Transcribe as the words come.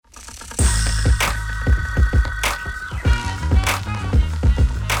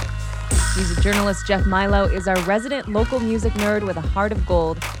Journalist Jeff Milo is our resident local music nerd with a heart of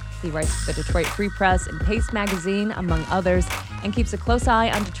gold. He writes for the Detroit Free Press and Paste magazine, among others, and keeps a close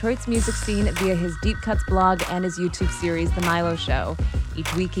eye on Detroit's music scene via his Deep Cuts blog and his YouTube series, The Milo Show.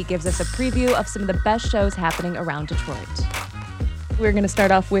 Each week, he gives us a preview of some of the best shows happening around Detroit. We're going to start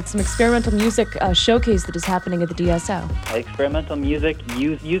off with some experimental music showcase that is happening at the DSO. Experimental music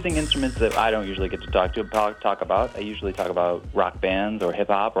using instruments that I don't usually get to talk about. I usually talk about rock bands or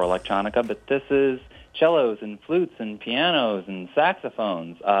hip-hop or electronica, but this is cellos and flutes and pianos and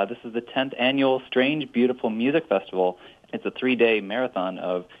saxophones. This is the 10th annual Strange Beautiful Music Festival. It's a 3-day marathon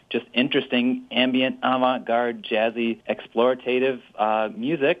of just interesting, ambient, avant-garde, jazzy, explorative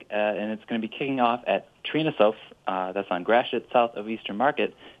music, and it's going to be kicking off at Trina Soph's. That's on Gratiot, south of Eastern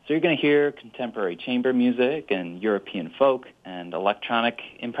Market. So you're going to hear contemporary chamber music and European folk and electronic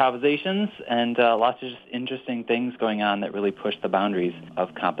improvisations and lots of just interesting things going on that really push the boundaries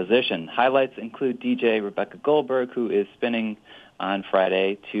of composition. Highlights include DJ Rebecca Goldberg, who is spinning on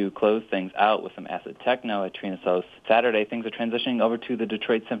Friday to close things out with some acid techno at Trina Soph's. Saturday, things are transitioning over to the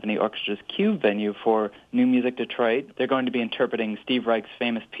Detroit Symphony Orchestra's Cube venue for New Music Detroit. They're going to be interpreting Steve Reich's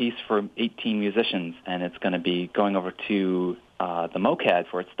famous piece for 18 musicians, and it's going to be going over to the MoCAD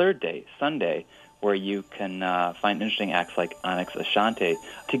for its third day, Sunday, where you can find interesting acts like Onyx Ashanti.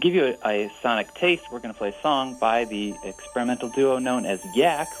 To give you a sonic taste, we're going to play a song by the experimental duo known as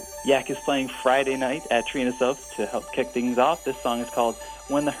Yak. Yak is playing Friday night at Trina Soph's to help kick things off. This song is called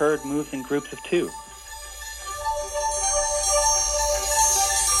When the Herd Moves in Groups of Two.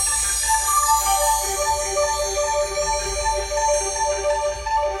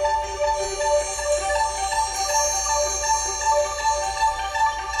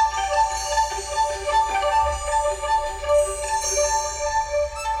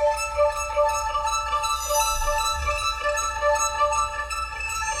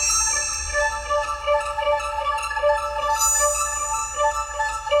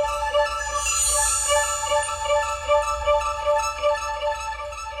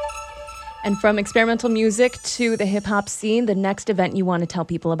 And from experimental music to the hip-hop scene, the next event you want to tell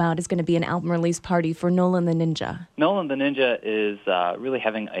people about is going to be an album release party for Nolan the Ninja. Nolan the Ninja is really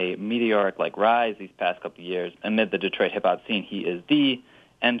having a meteoric rise these past couple of years. Amid the Detroit hip-hop scene, he is the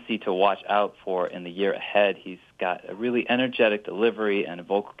MC to watch out for in the year ahead. He's got a really energetic delivery and a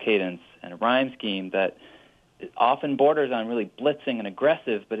vocal cadence and a rhyme scheme that often borders on really blitzing and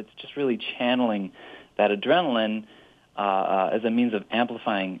aggressive, but it's just really channeling that adrenaline as a means of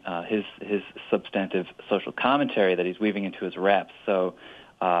amplifying his substantive social commentary that he's weaving into his raps. So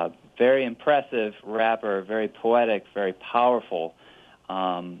very impressive rapper, very poetic, very powerful.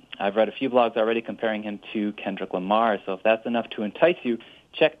 I've read a few blogs already comparing him to Kendrick Lamar, so if that's enough to entice you,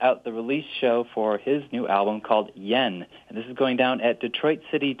 check out the release show for his new album called Yen. And this is going down at Detroit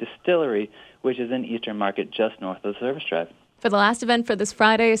City Distillery, which is in Eastern Market just north of the Service Drive. For the last event for this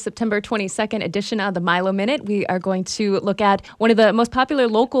Friday, September 22nd edition of the Milo Minute, we are going to look at one of the most popular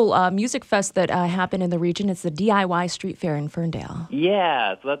local music fests that happen in the region. It's the DIY Street Fair in Ferndale.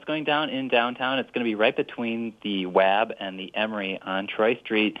 Yeah, so that's going down in downtown. It's going to be right between the WAB and the Emery on Troy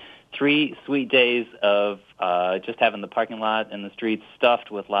Street. 3 sweet days of just having the parking lot and the streets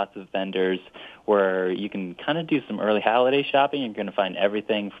stuffed with lots of vendors where you can kind of do some early holiday shopping. You're going to find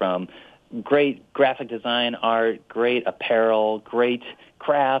everything from great graphic design art, great apparel, great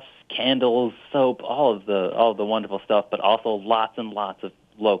crafts, candles, soap, all of the wonderful stuff, but also lots and lots of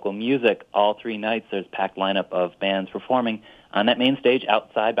local music. All 3 nights there's a packed lineup of bands performing on that main stage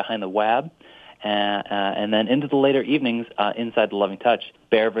outside behind the WAB, and then into the later evenings inside the Loving Touch.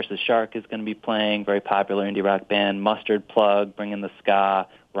 Bear vs. Shark is going to be playing, very popular indie rock band. Mustard Plug, bringing the ska.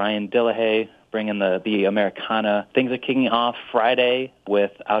 Ryan Dillahay, bringing the Americana. Things are kicking off Friday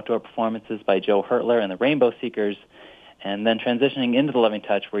with outdoor performances by Joe Hertler and the Rainbow Seekers, and then transitioning into the Loving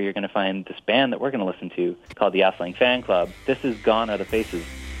Touch, where you're going to find this band that we're going to listen to called the Osling Fan Club. This is Gone Are the Faces.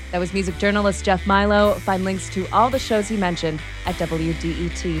 That was music journalist Jeff Milo. Find links to all the shows he mentioned at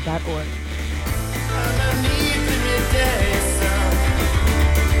WDET.org.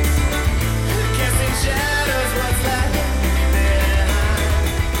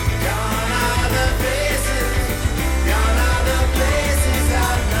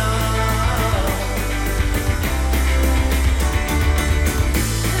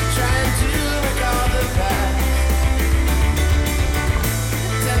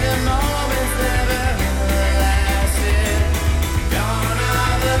 Gone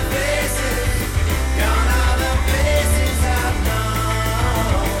are the faces, gone are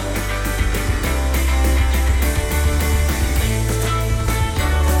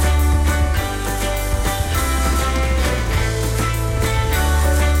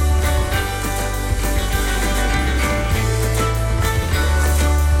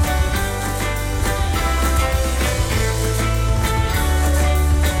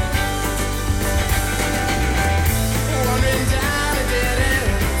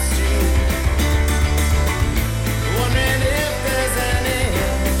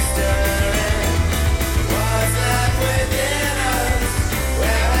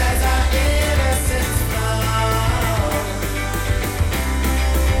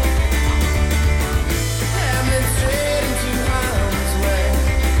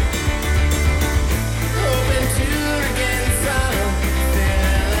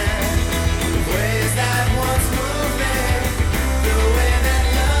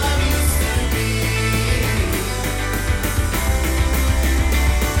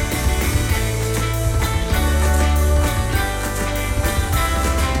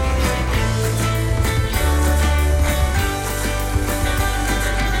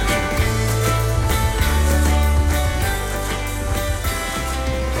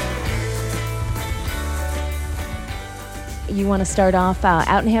want to start off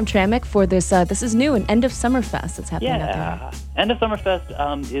out in Hamtramck for this. This is new, an End of Summer Fest that's happening out there. End of Summer Fest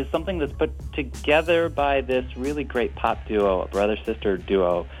is something that's put together by this really great pop duo, a brother-sister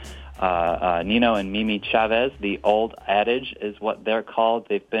duo, Nino and Mimi Chavez. The Old Adage is what they're called.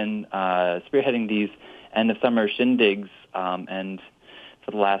 They've been spearheading these End of Summer shindigs, and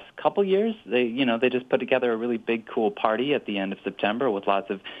for the last couple years, they just put together a really big, cool party at the end of September with lots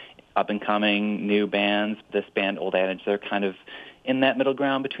of up-and-coming new bands. This band, Old Adage, they're kind of in that middle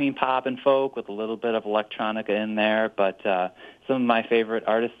ground between pop and folk with a little bit of electronica in there. But some of my favorite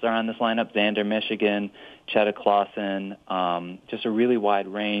artists are on this lineup: Xander Michigan, Chetta Clausen, just a really wide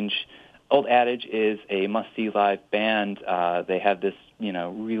range. Old Adage is a must-see live band. They have this,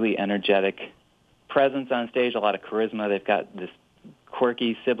 really energetic presence on stage, a lot of charisma. They've got this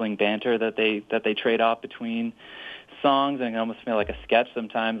quirky sibling banter that they trade off between songs, and it almost feel like a sketch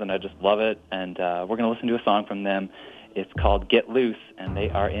sometimes, and I just love it. And we're going to listen to a song from them. It's called Get Loose, and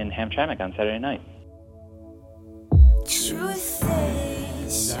they are in Hamtramck on Saturday night. Truth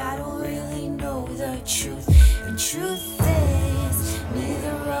is, I don't really know the truth. And truth is,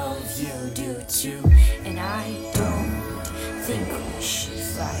 neither of you do too. And I don't think we should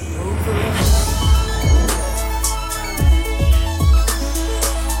fight over it.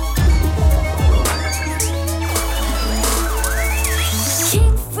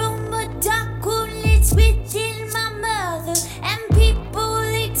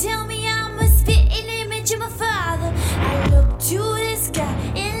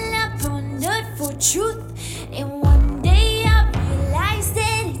 Truth, and one day I realized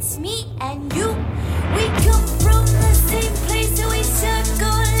that it's me and you. We come from the same place, and we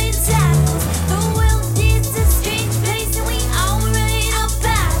circle in circles. The world is a strange place, and we all run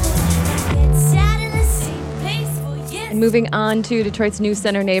about it. We get sad in the same place for years. And moving on to Detroit's New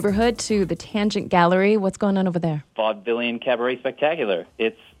Center neighborhood, to the Tangent Gallery. What's going on over there? Vaudevillian Cabaret Spectacular.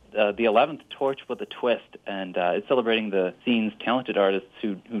 It's the 11th Torch with a Twist, and it's celebrating the scene's talented artists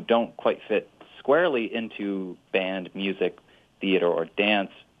who don't quite fit squarely into band, music, theater, or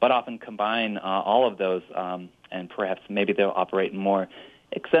dance, but often combine all of those, and perhaps maybe they'll operate in more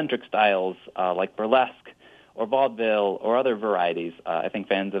eccentric styles like burlesque or vaudeville or other varieties. I think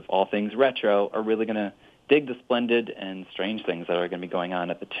fans of all things retro are really going to dig the splendid and strange things that are going to be going on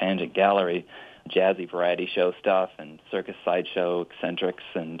at the Tangent Gallery. Jazzy variety show stuff and circus sideshow eccentrics,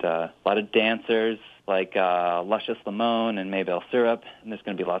 and a lot of dancers like Luscious Limon and Maybell Syrup. And there's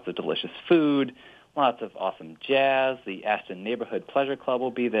going to be lots of delicious food, lots of awesome jazz. The Ashton Neighborhood Pleasure Club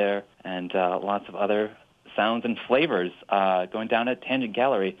will be there, and lots of other sounds and flavors going down at Tangent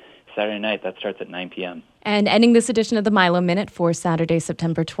Gallery Saturday night. That starts at 9 p.m. And ending this edition of the Milo Minute for Saturday,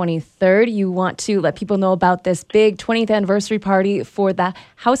 September 23rd, you want to let people know about this big 20th anniversary party for the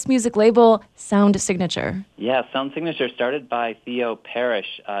house music label Sound Signature. Yeah, Sound Signature, started by Theo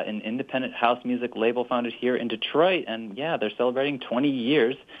Parrish, an independent house music label founded here in Detroit. And yeah, they're celebrating 20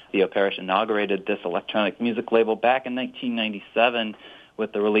 years. Theo Parrish inaugurated this electronic music label back in 1997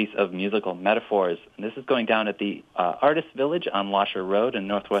 with the release of Musical Metaphors. And this is going down at the Artist Village on Losher Road in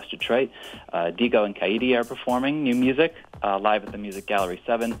northwest Detroit. Digo and Kaidi are performing new music live at the Music Gallery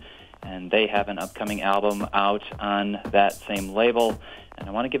 7, and they have an upcoming album out on that same label. And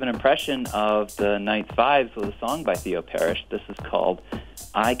I want to give an impression of the night's vibes with a song by Theo Parrish. This is called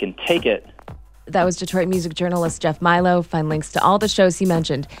I Can Take It. That was Detroit music journalist Jeff Milo. Find links to all the shows he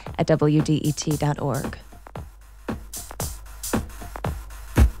mentioned at WDET.org.